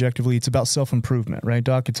at it objectively, it's about self-improvement, right,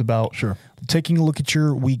 Doc? It's about taking a look at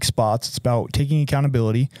your weak spots. It's about taking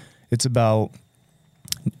accountability. It's about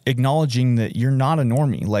acknowledging that you're not a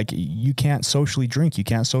normie. Like, you can't socially drink, you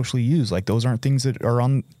can't socially use. Like, those aren't things that are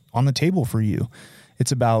on the table for you.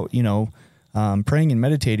 It's about, praying and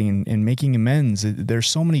meditating and making amends. There's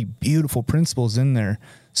so many beautiful principles in there.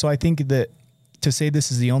 So I think that to say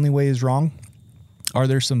this is the only way is wrong. Are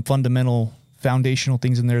there some fundamental, foundational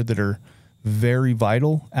things in there that are very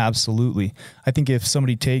vital? Absolutely. I think if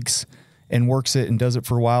somebody takes and works it and does it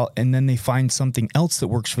for a while, and then they find something else that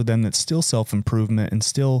works for them that's still self-improvement and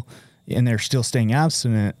they're still staying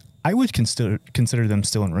abstinent, I would consider them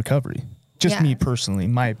still in recovery. Just me personally,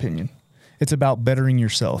 my opinion. It's about bettering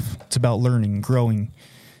yourself. It's about learning, growing,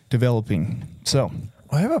 developing. So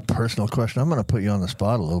I have a personal question. I'm going to put you on the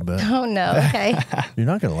spot a little bit. Oh, no. Okay. You're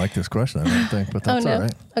not going to like this question, I don't think, but that's all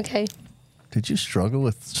right. Okay. Did you struggle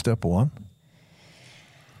with step 1?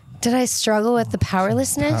 Did I struggle with the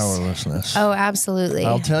powerlessness? Powerlessness. Oh, absolutely.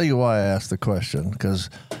 I'll tell you why I asked the question, because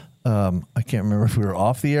I can't remember if we were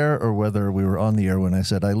off the air or whether we were on the air when I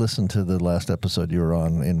said I listened to the last episode you were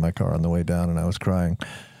on in my car on the way down, and I was crying.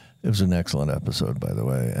 It was an excellent episode, by the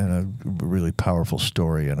way, and a really powerful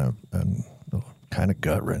story, and kind of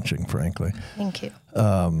gut-wrenching, frankly. Thank you.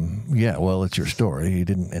 Yeah, well, it's your story. You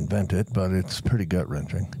didn't invent it, but it's pretty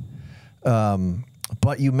gut-wrenching.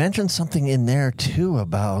 But you mentioned something in there too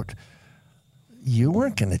about you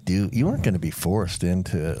weren't going to be forced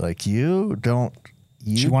into, like,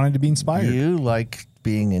 she wanted to be inspired. You like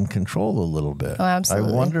being in control a little bit. Oh,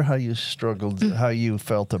 absolutely. I wonder how you struggled, how you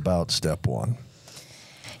felt about step 1.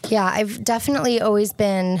 Yeah, I've definitely always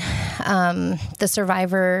been, the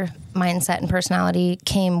survivor mindset and personality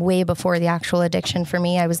came way before the actual addiction for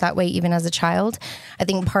me. I was that way even as a child. I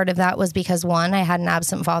think part of that was because, one, I had an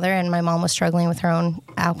absent father and my mom was struggling with her own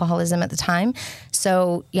alcoholism at the time.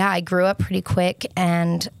 So yeah, I grew up pretty quick,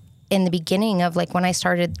 and in the beginning of, like, when I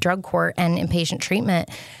started drug court and inpatient treatment,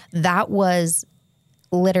 that was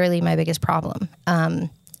literally my biggest problem.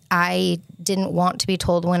 I didn't want to be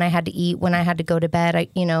told when I had to eat, when I had to go to bed,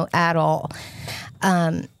 at all.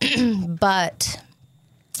 But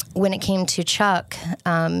when it came to Chuck,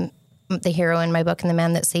 the hero in my book and the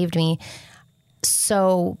man that saved me,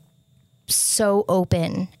 so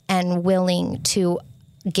open and willing to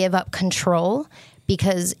give up control,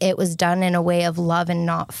 because it was done in a way of love and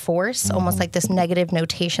not force, almost like this negative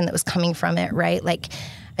notation that was coming from it, right? Like,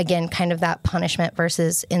 again, kind of that punishment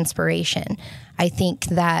versus inspiration. I think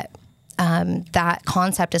that that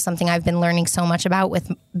concept is something I've been learning so much about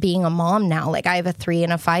with being a mom now. Like I have a 3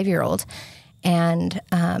 and a 5-year-old, and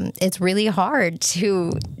it's really hard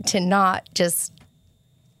to not just,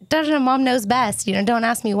 mom knows best, don't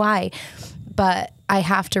ask me why. But I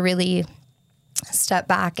have to really step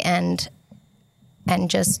back and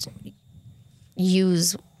just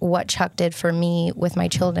use what Chuck did for me with my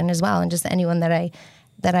children as well, and just anyone that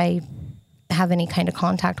I have any kind of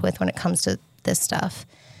contact with when it comes to this stuff.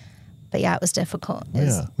 But yeah, it was difficult.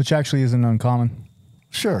 Which actually isn't uncommon.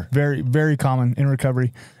 Sure. Very, very common in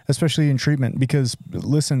recovery, especially in treatment. Because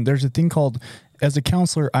listen, there's a thing called, as a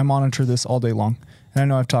counselor, I monitor this all day long. And I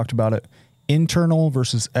know I've talked about it. Internal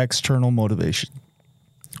versus external motivation,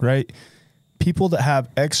 right? People that have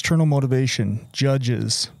external motivation,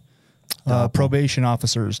 judges, probation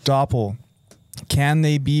officers, DOPL, can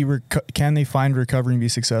they find recovery and be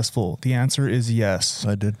successful? The answer is yes.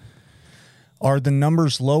 I did. Are the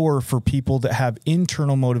numbers lower for people that have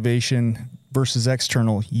internal motivation versus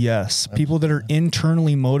external? Yes. Absolutely. People that are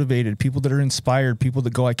internally motivated, people that are inspired, people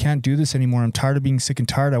that go, I can't do this anymore. I'm tired of being sick and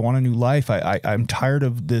tired. I want a new life. I'm tired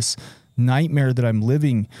of this nightmare that I'm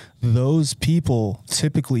living. Those people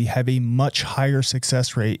typically have a much higher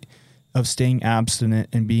success rate of staying abstinent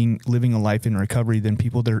and living a life in recovery than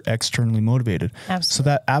people that are externally motivated. Absolutely. So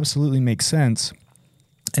that absolutely makes sense.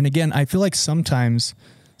 And again, I feel like sometimes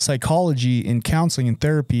psychology and counseling and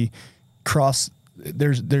therapy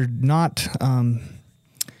they're not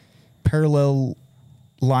parallel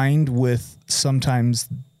lined with sometimes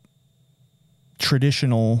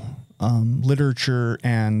traditional literature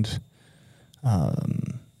and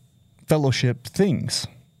fellowship things,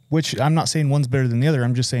 which I'm not saying one's better than the other.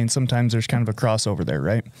 I'm just saying sometimes there's kind of a crossover there,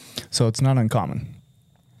 right? So it's not uncommon.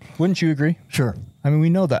 Wouldn't you agree? Sure. I mean, we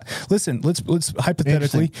know that. Listen, let's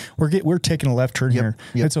hypothetically, we're taking a left turn here.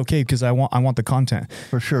 Yep. It's okay because I want the content.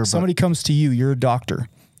 For sure. Somebody comes to you, you're a doctor.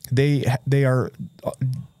 They are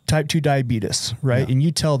type 2 diabetes, right? Yeah. And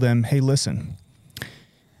you tell them, hey, listen,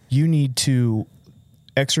 you need to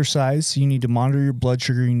exercise, you need to monitor your blood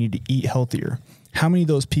sugar, you need to eat healthier. How many of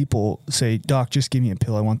those people say, doc, just give me a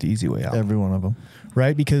pill, I want the easy way out? Every one of them.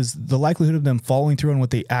 Right? Because the likelihood of them following through on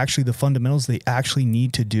what the fundamentals they actually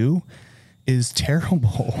need to do is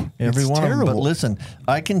terrible. Every one of them. But listen,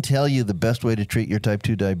 I can tell you the best way to treat your type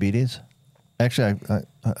 2 diabetes. Actually,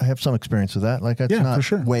 I have some experience with that. Like, that's not for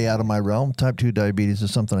sure. Way out of my realm. Type 2 diabetes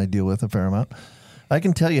is something I deal with a fair amount. I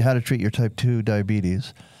can tell you how to treat your type 2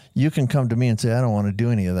 diabetes. You can come to me and say, I don't want to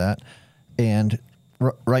do any of that, and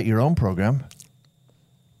write your own program.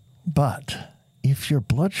 But if your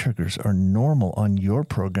blood sugars are normal on your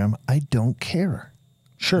program, I don't care.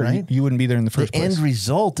 Sure, right? You wouldn't be there in the first place. The end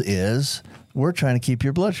result is we're trying to keep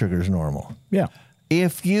your blood sugars normal. Yeah.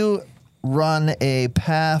 If you run a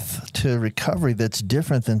path to recovery that's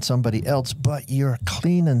different than somebody else, but you're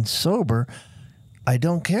clean and sober, I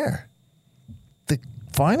don't care. The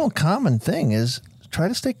final common thing is try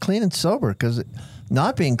to stay clean and sober, because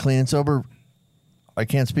not being clean and sober, I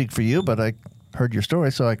can't speak for you, but I heard your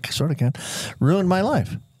story, so I sort of can, ruined my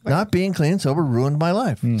life. Not being clean and sober ruined my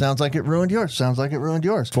life. Sounds like it ruined yours. Sounds like it ruined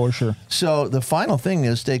yours. For sure. So the final thing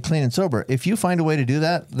is stay clean and sober. If you find a way to do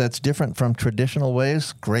that that's different from traditional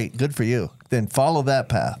ways, great. Good for you. Then follow that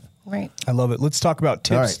path. Right. I love it. Let's talk about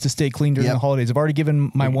tips to stay clean during the holidays. I've already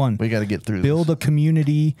given my one. We got to get through Build a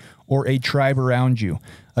community or a tribe around you.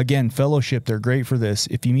 Again, fellowship, they're great for this.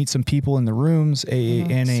 If you meet some people in the rooms, AA,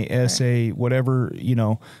 NA, SA, whatever,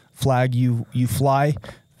 flag you fly,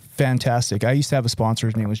 fantastic. I used to have a sponsor.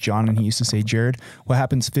 His name was John, and he used to say, Jared, what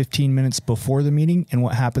happens 15 minutes before the meeting and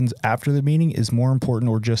what happens after the meeting is more important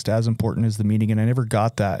or just as important as the meeting. And I never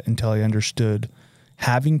got that until I understood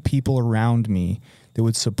having people around me that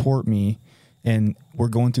would support me and were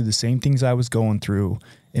going through the same things I was going through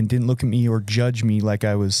and didn't look at me or judge me like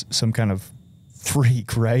I was some kind of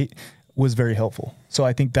freak, right, was very helpful. So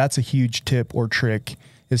I think that's a huge tip or trick,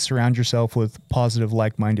 is surround yourself with positive,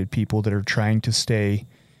 like-minded people that are trying to stay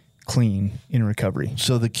clean in recovery.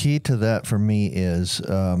 So the key to that for me is,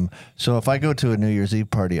 so if I go to a New Year's Eve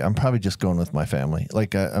party, I'm probably just going with my family.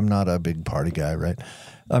 Like, I'm not a big party guy, right?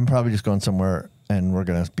 I'm probably just going somewhere and we're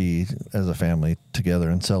going to be as a family together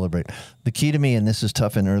and celebrate. The key to me, and this is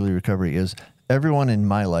tough in early recovery, is everyone in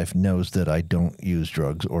my life knows that I don't use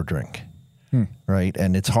drugs or drink. Right.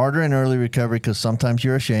 And it's harder in early recovery because sometimes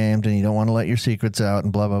you're ashamed and you don't want to let your secrets out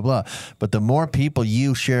and blah, blah, blah. But the more people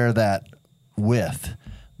you share that with,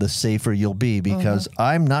 the safer you'll be, because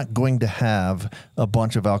I'm not going to have a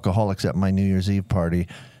bunch of alcoholics at my New Year's Eve party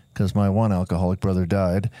because my one alcoholic brother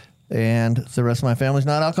died and the rest of my family's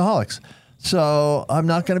not alcoholics. So I'm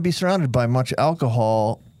not going to be surrounded by much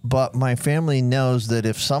alcohol But my family knows that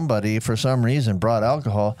if somebody, for some reason, brought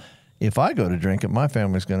alcohol, if I go to drink it, my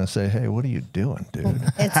family's going to say, "Hey, what are you doing, dude?"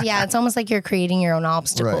 It's almost like you're creating your own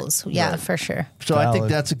obstacles. Right, Yeah, right. for sure. So I think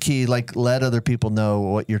that's a key. Like, let other people know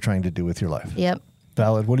what you're trying to do with your life. Yep.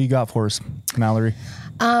 Valid. What do you got for us, Mallory?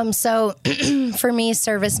 So for me,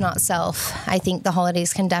 service, not self. I think the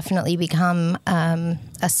holidays can definitely become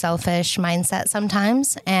a selfish mindset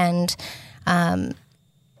sometimes. And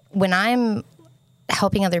when I'm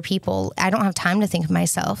helping other people, I don't have time to think of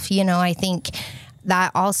myself. You know, I think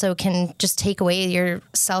that also can just take away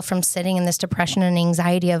yourself from sitting in this depression and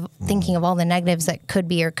anxiety of thinking of all the negatives that could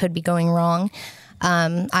be going wrong.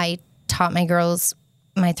 I taught my girls,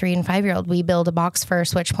 my 3 and 5-year-old, we build a box for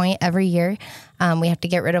Switch Point every year. We have to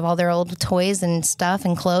get rid of all their old toys and stuff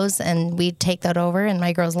and clothes, and we take that over, and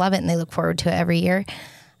my girls love it, and they look forward to it every year.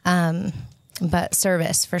 But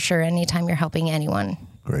service, for sure, anytime you're helping anyone.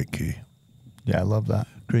 Great key. Yeah, I love that.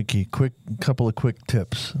 Great key. Couple of quick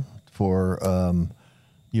tips for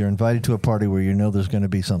you're invited to a party where you know there's going to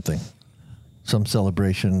be some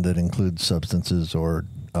celebration that includes substances or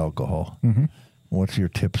alcohol. Mm-hmm. What's your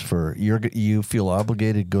tips for you feel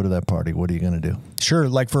obligated, go to that party? What are you going to do? Sure.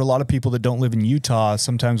 Like for a lot of people that don't live in Utah,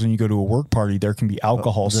 sometimes when you go to a work party, there can be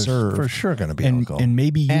alcohol There's served. for sure going to be alcohol. And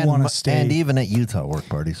maybe you want to stay. And even at Utah work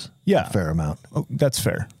parties. Yeah. A fair amount. Oh, that's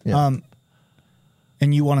fair. Yeah.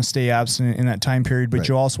 And you want to stay abstinent in that time period, but Right.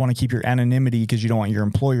 you also want to keep your anonymity because you don't want your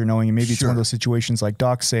employer knowing. And maybe it's one of those situations like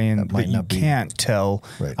Doc's saying that you can't tell.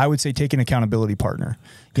 Right. I would say take an accountability partner.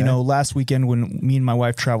 Okay. You know, last weekend when me and my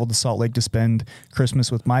wife traveled to Salt Lake to spend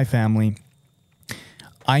Christmas with my family,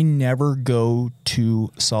 I never go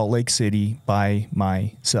to Salt Lake City by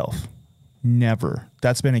myself. Never.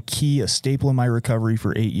 That's been a staple in my recovery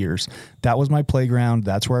for 8 years. That was my playground.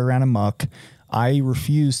 That's where I ran amok. I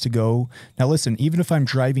refuse to go. Now, listen, even if I'm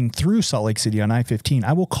driving through Salt Lake City on I-15,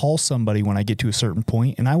 I will call somebody when I get to a certain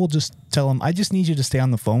point, and I will just tell them, I just need you to stay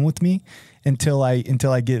on the phone with me until I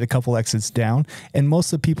get a couple exits down. And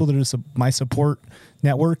most of the people that are my support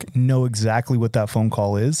network know exactly what that phone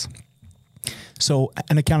call is. So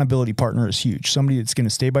an accountability partner is huge. Somebody that's going to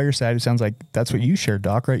stay by your side. It sounds like that's what you shared,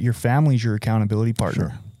 Doc, right? Your family's your accountability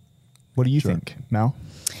partner. Sure. What do you think, Mel?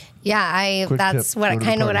 Yeah, that's what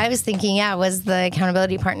I was thinking. Yeah, was the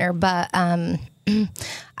accountability partner. But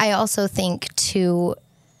I also think too,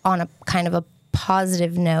 on a kind of a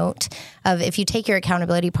positive note of if you take your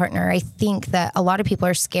accountability partner, I think that a lot of people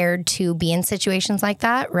are scared to be in situations like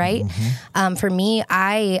that, right? Mm-hmm. For me,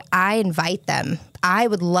 I invite them. I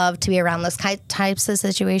would love to be around those types of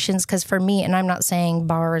situations because for me, and I'm not saying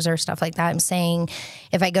bars or stuff like that, I'm saying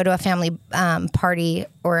if I go to a family party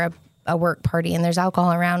or a work party and there's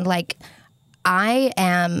alcohol around, like I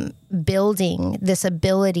am building this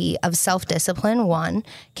ability of self-discipline. One,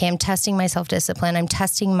 okay, I'm testing my self-discipline. I'm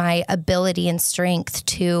testing my ability and strength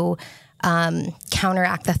to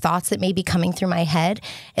counteract the thoughts that may be coming through my head.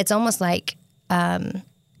 It's almost like I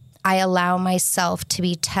allow myself to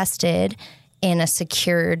be tested in a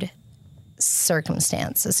secured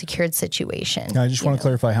circumstance, a secured situation. I just want to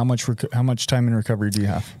clarify how much time in recovery do you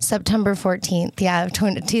have? September 14th, yeah,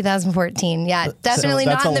 2014. Yeah, definitely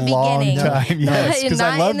that's not in the a long beginning. Time. Yes, because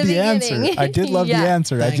I love the answer. I did love the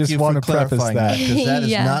answer. Thank I just you want to for preface clarifying that. because that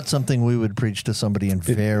is not something we would preach to somebody in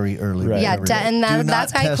very early Right. Yeah, recovery. and Do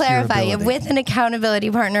that's not why I test your clarify ability. with an accountability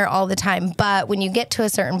partner all the time. But when you get to a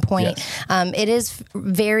certain point, it is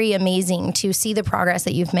very amazing to see the progress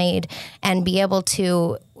that you've made and be able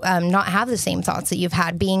to not have the same thoughts that you've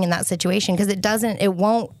had being in that situation because it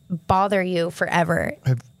won't bother you forever.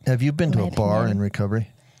 Have you been to a bar in recovery?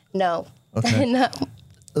 No. Okay. No.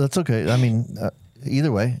 That's okay. I mean,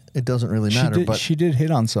 either way, it doesn't really matter. But she did hit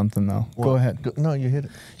on something, though. Go ahead. No, you hit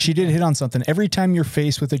it. She did hit on something. Every time you're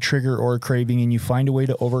faced with a trigger or a craving and you find a way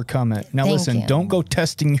to overcome it. Now, listen, don't go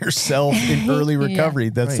testing yourself in early recovery.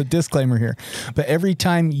 That's a disclaimer here. But every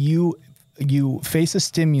time you face a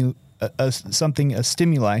stimuli,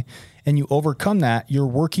 and you overcome that, you're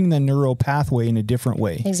working the neural pathway in a different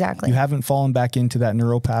way. Exactly. You haven't fallen back into that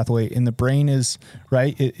neural pathway, and the brain is,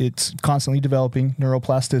 right, it's constantly developing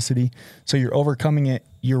neuroplasticity. So you're overcoming it.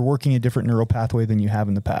 You're working a different neural pathway than you have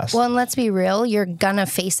in the past. Well, and let's be real, you're going to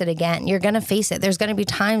face it again. You're going to face it. There's going to be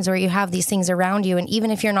times where you have these things around you. And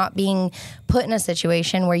even if you're not being put in a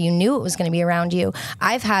situation where you knew it was going to be around you,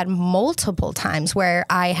 I've had multiple times where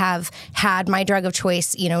I have had my drug of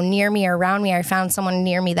choice, near me or around me. I found someone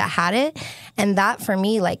near me that had it. And that for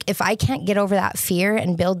me, like if I can't get over that fear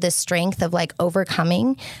and build this strength of like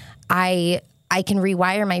overcoming, I can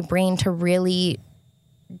rewire my brain to really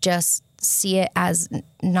just see it as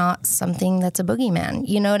not something that's a boogeyman.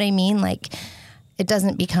 You know what I mean? Like it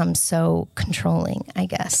doesn't become so controlling, I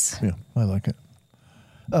guess. Yeah, I like it.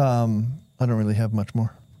 I don't really have much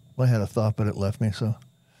more. I had a thought, but it left me. So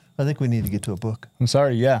I think we need to get to a book. I'm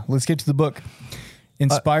sorry. Yeah, let's get to the book.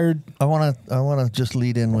 Inspired. I want to just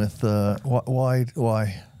lead in with why'd you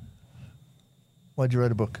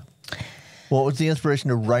write a book? What was the inspiration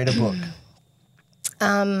to write a book?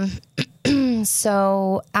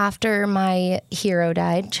 So after my hero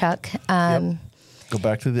died, Chuck. Go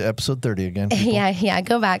back to the episode 30 again. People. Yeah,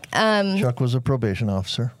 go back. Chuck was a probation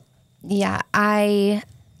officer. Yeah, I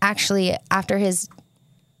actually, after his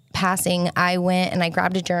passing, I went and I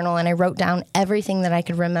grabbed a journal and I wrote down everything that I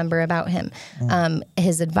could remember about him.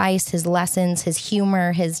 His advice, his lessons, his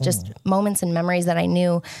humor, his just moments and memories that I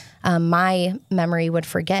knew my memory would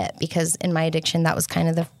forget, because in my addiction, that was kind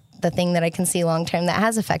of the thing that I can see long term that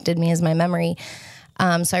has affected me is my memory.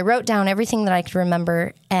 So I wrote down everything that I could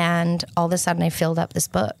remember, and all of a sudden I filled up this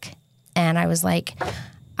book. And I was like,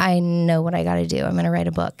 I know what I got to do. I'm going to write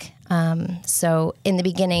a book. So in the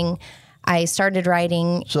beginning, I started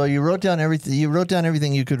writing. So you wrote down everything. You wrote down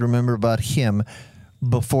everything you could remember about him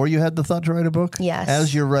before you had the thought to write a book. Yes.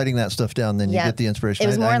 As you're writing that stuff down, then you get the inspiration. It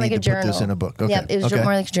was more I like need a to journal. Put this in a book. Okay. Yep. It was more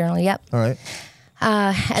like a journal. Yep. All right.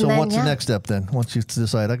 And so then, what's the next step then? Once you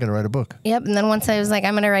decide I got to write a book. Yep. And then once I was like,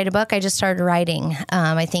 I'm going to write a book, I just started writing.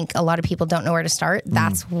 I think a lot of people don't know where to start.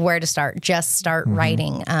 That's where to start. Just start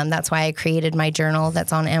writing. That's why I created my journal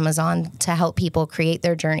that's on Amazon to help people create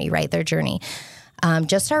their journey, write their journey.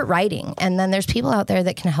 Just start writing. And then there's people out there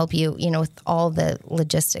that can help you, with all the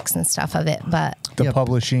logistics and stuff of it. But the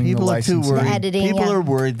publishing, people the are too licensing. worried. The editing, People are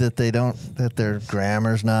worried that that their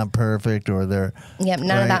grammar's not perfect or their. Yep.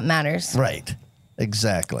 None of that matters. Right.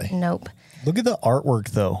 Exactly. Nope. Look at the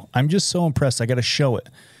artwork, though. I'm just so impressed. I got to show it.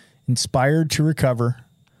 Inspired to Recover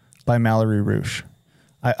by Mallory Roush.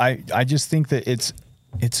 I just think that it's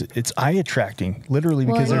eye attracting, literally,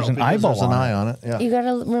 because there's an eyeball there's an eye on it. Yeah. You got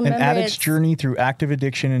to remember An addict's journey through active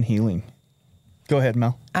addiction and healing. Go ahead,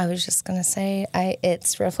 Mel. I was just going to say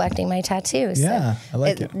it's reflecting my tattoo. So Yeah, I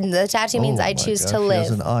like it. The tattoo means Oh I my choose gosh, to she live.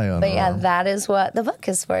 has an eye on but her yeah, arm. that is what the book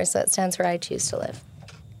is for. So it stands for I choose to live.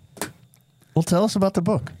 Well, tell us about the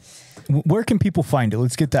book. Where can people find it?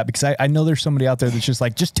 Let's get that, because I know there's somebody out there that's just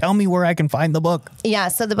like, just tell me where I can find the book. Yeah,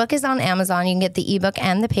 so the book is on Amazon. You can get the ebook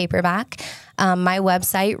and the paperback. My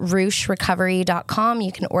website, RoushRecovery.com.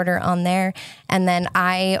 You can order on there. And then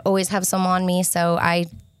I always have some on me, so I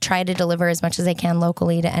try to deliver as much as I can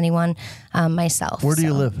locally to anyone myself. Where do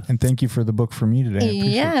you live? And thank you for the book for me today. I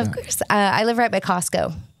appreciate Yeah, that. of course. I live right by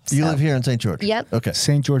Costco. You so- live here in St. George? Yep. Okay.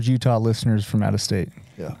 St. George, Utah listeners from out of state.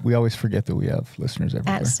 Yeah. We always forget that we have listeners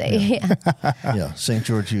everywhere. Out of state, yeah. Yeah, St.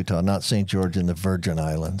 George, Utah, not St. George in the Virgin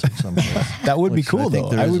Islands. Or something. That would be Which cool, I think though.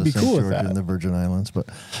 there I is would a be St. cool with George that. in the Virgin Islands, but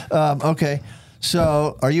okay.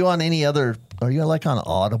 So, are you on any other? Are you like on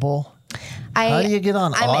Audible? How do you get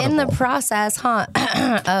on Audible? I'm in the process,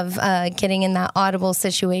 of getting in that Audible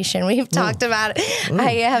situation. We've talked about it.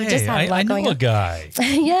 I have just had a lot I going know a on. guy.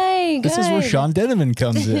 Yay, This is where good. Sean Denneman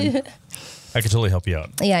comes in. I could totally help you out.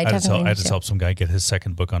 Yeah, I definitely I need just to. helped some guy get his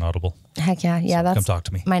second book on Audible. Heck yeah. Yeah, So that's come talk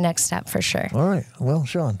to me. my next step for sure. All right. Well,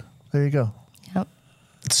 Sean, there you go. Yep.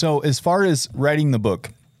 So as far as writing the book,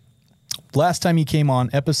 last time you came on,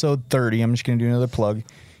 episode 30, I'm just going to do another plug,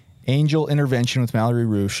 Angel Intervention with Mallory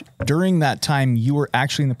Roush. During that time, you were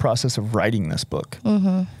actually in the process of writing this book.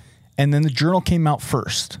 Mm-hmm. And then the journal came out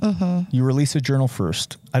first. Mm-hmm. You release a journal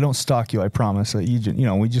first. I don't stalk you, I promise. We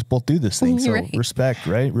just both do this thing. So Right. respect,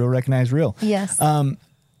 right? Real recognize real. Yes.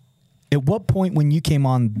 At what point when you came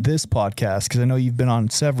on this podcast, because I know you've been on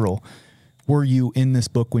several, were you in this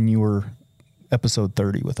book when you were episode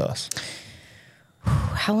 30 with us?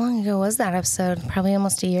 How long ago was that episode? Probably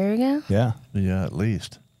almost a year ago. Yeah. Yeah, at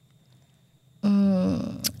least.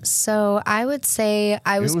 So I would say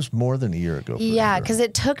It was more than a year ago. for Yeah, sure. because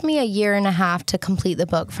it took me a year and a half to complete the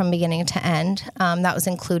book from beginning to end. That was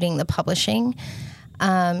including the publishing.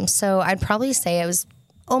 So I'd probably say I was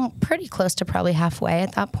pretty close to probably halfway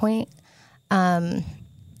at that point. And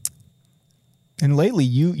lately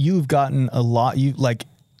you've gotten a lot, you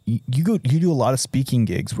do a lot of speaking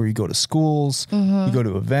gigs where you go to schools, you go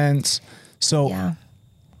to events. So Yeah.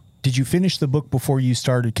 did you finish the book before you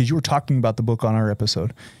started? Because you were talking about the book on our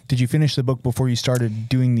episode. Did you finish the book before you started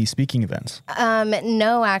doing these speaking events?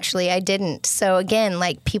 No, actually, I didn't. So again,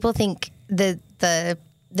 like people think the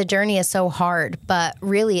journey is so hard, but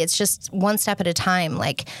really it's just one step at a time.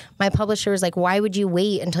 Like my publisher was like, why would you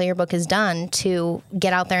wait until your book is done to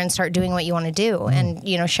get out there and start doing what you want to do? And,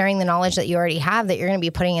 sharing the knowledge that you already have that you're going to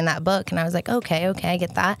be putting in that book. And I was like, okay, I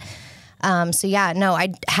get that. So yeah, no,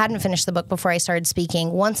 I hadn't finished the book before I started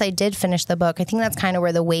speaking. Once I did finish the book, I think that's kind of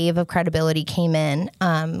where the wave of credibility came in,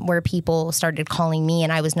 where people started calling me,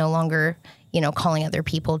 and I was no longer, calling other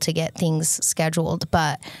people to get things scheduled.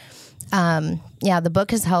 But yeah, the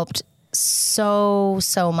book has helped so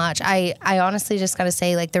much. I honestly just got to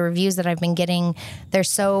say, like, the reviews that I've been getting, they're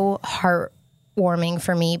so heartwarming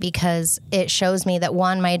for me, because it shows me that,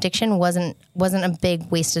 one, my addiction wasn't a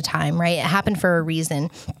big waste of time, right? It happened for a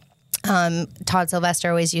reason. Todd Sylvester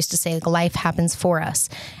always used to say, like, life happens for us.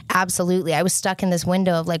 Absolutely. I was stuck in this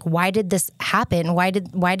window of, like, why did this happen? Why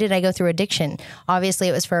did I go through addiction? Obviously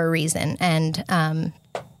it was for a reason. And,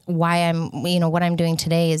 why I'm, what I'm doing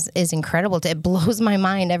today is incredible. It blows my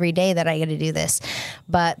mind every day that I get to do this.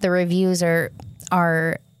 But the reviews they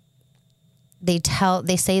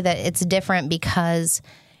say that it's different because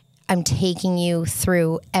I'm taking you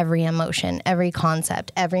through every emotion, every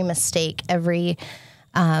concept, every mistake, every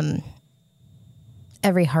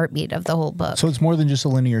heartbeat of the whole book. So it's more than just a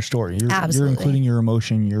linear story. You're including your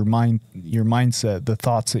emotion, your mindset, the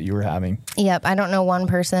thoughts that you were having. Yep. I don't know one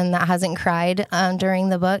person that hasn't cried during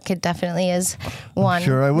the book. It definitely is one.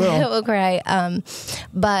 Sure, I will. That will cry.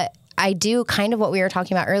 But I do kind of what we were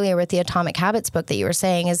talking about earlier with the Atomic Habits book that you were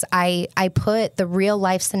saying is I put the real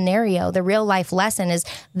life scenario, the real life lesson is,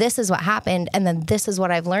 this is what happened, and then this is what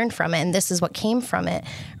I've learned from it, and this is what came from it,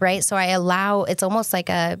 right? So I allow, it's almost like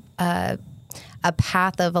a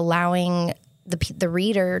path of allowing the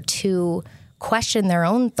reader to question their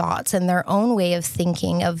own thoughts and their own way of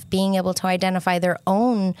thinking, of being able to identify their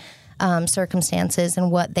own circumstances and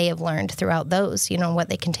what they have learned throughout those, what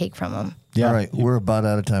they can take from them. Yeah. All right. We're about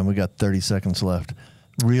out of time. We got 30 seconds left.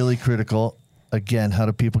 Really critical. Again, how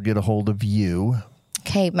do people get a hold of you?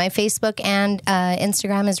 Okay, my Facebook and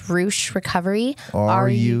Instagram is Roosh Recovery.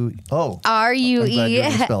 RUESCH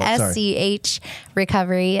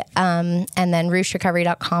Recovery. And then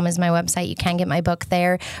RooshRecovery.com is my website. You can get my book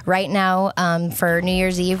there. Right now, for New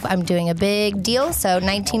Year's Eve, I'm doing a big deal. So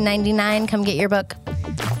 $19.99. Come get your book.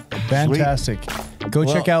 Fantastic. Go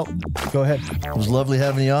ahead. It was lovely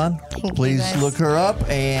having you on. Please look her up,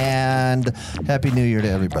 and Happy New Year to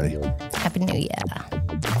everybody. Happy New Year.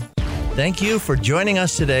 Thank you for joining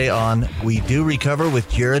us today on We Do Recover with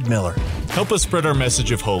Jared Miller. Help us spread our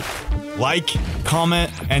message of hope. Like,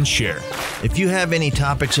 comment, and share. If you have any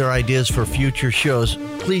topics or ideas for future shows,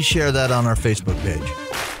 please share that on our Facebook page.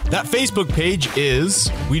 That Facebook page is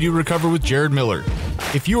We Do Recover with Jared Miller.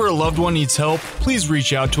 If you or a loved one needs help, please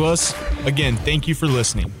reach out to us. Again, thank you for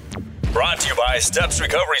listening. Brought to you by Steps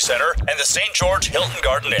Recovery Center and the St. George Hilton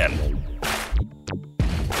Garden Inn.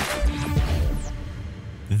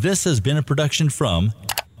 This has been a production from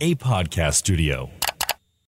A Podcast Studio.